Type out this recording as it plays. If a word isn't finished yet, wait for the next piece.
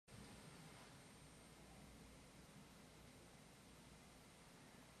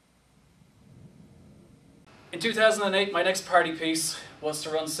In 2008, my next party piece was to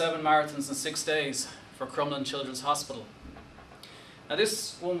run 7 marathons in 6 days for Crumlin Children's Hospital. Now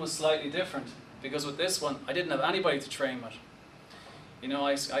this one was slightly different, because with this one, I didn't have anybody to train with. You know,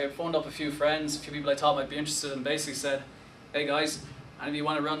 I phoned up a few friends, a few people I thought might be interested, and basically said, hey guys, any of you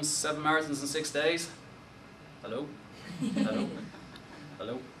want to run 7 marathons in 6 days? Hello? Hello?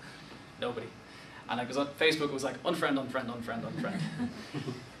 Hello? Nobody. And I was on Facebook, it was like, unfriend, unfriend, unfriend, unfriend.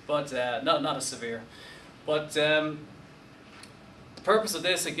 But not as severe. But the purpose of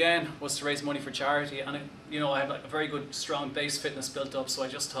this, again, was to raise money for charity. And I had like a very good, strong base fitness built up, so I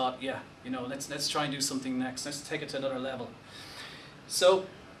just thought, yeah, let's try and do something next. Let's take it to another level. So,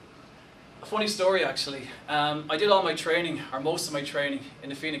 a funny story actually. I did all my training, or most of my training, in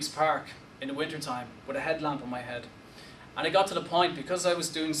the Phoenix Park in the winter time with a headlamp on my head. And it got to the point, because I was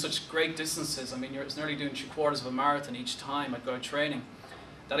doing such great distances, I mean, I was nearly doing 3/4 of a marathon each time I'd go out training,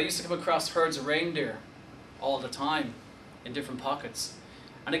 that I used to come across herds of reindeer all the time in different pockets.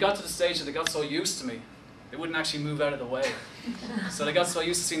 And it got to the stage that they got so used to me, they wouldn't actually move out of the way. So they got so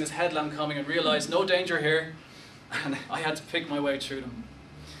used to seeing this headlamp coming and realized no danger here, and I had to pick my way through them.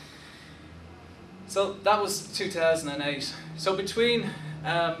 So that was 2008. So between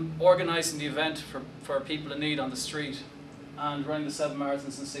organising the event for people in need on the street and running the 7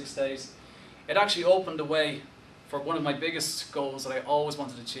 marathons in 6 days, it actually opened the way for one of my biggest goals that I always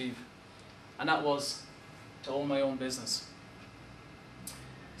wanted to achieve, and that was to own my own business.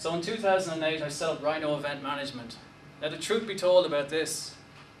 So in 2008 I set up Rhino Event Management. Now the truth be told about this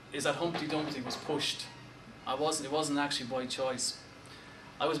is that Humpty Dumpty was pushed. It wasn't actually by choice.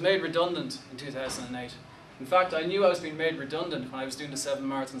 I was made redundant in 2008. In fact, I knew I was being made redundant when I was doing the 7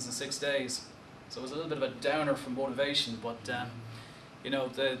 marathons in 6 days. So it was a little bit of a downer for motivation, but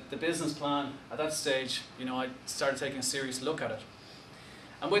the business plan at that stage, I started taking a serious look at it.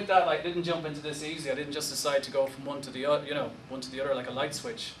 And with that, I didn't jump into this easy. I didn't just decide to go from one to the other like a light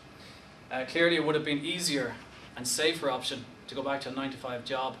switch. Clearly it would have been easier and safer option to go back to a 9-to-5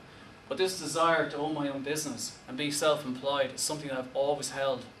 job. But this desire to own my own business and be self-employed is something that I've always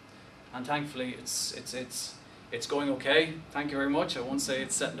held. And thankfully it's going okay. Thank you very much. I won't say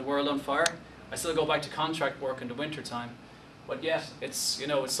it's setting the world on fire. I still go back to contract work in the winter time. But yet it's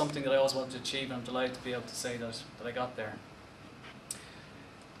something that I always wanted to achieve, and I'm delighted to be able to say that I got there.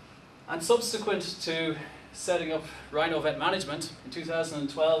 And subsequent to setting up Rhino Event Management, in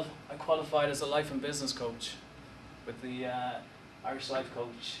 2012 I qualified as a life and business coach with the Irish Life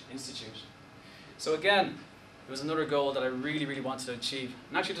Coach Institute. So again, it was another goal that I really, really wanted to achieve.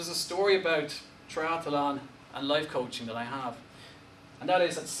 And actually there's a story about triathlon and life coaching that I have. And that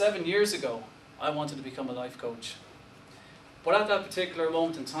is that 7 years ago, I wanted to become a life coach. But at that particular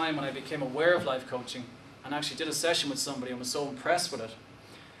moment in time when I became aware of life coaching and actually did a session with somebody and was so impressed with it,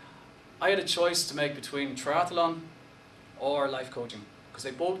 I had a choice to make between triathlon or life coaching, because they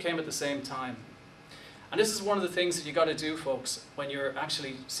both came at the same time. And this is one of the things that you got to do, folks, when you're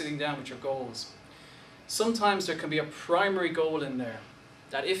actually sitting down with your goals. Sometimes there can be a primary goal in there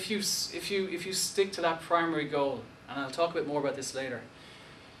that if you stick to that primary goal, and I'll talk a bit more about this later,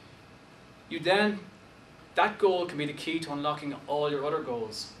 that goal can be the key to unlocking all your other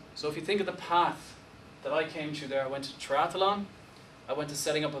goals. So if you think of the path that I came through there, I went to triathlon, I went to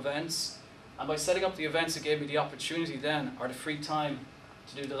setting up events, and by setting up the events it gave me the opportunity then, or the free time,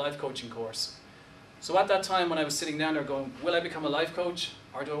 to do the life coaching course. So at that time when I was sitting down there going, will I become a life coach,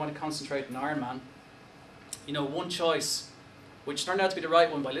 or do I want to concentrate on Ironman? One choice, which turned out to be the right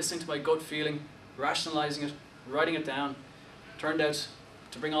one by listening to my gut feeling, rationalising it, writing it down, turned out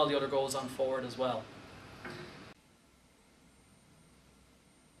to bring all the other goals on forward as well.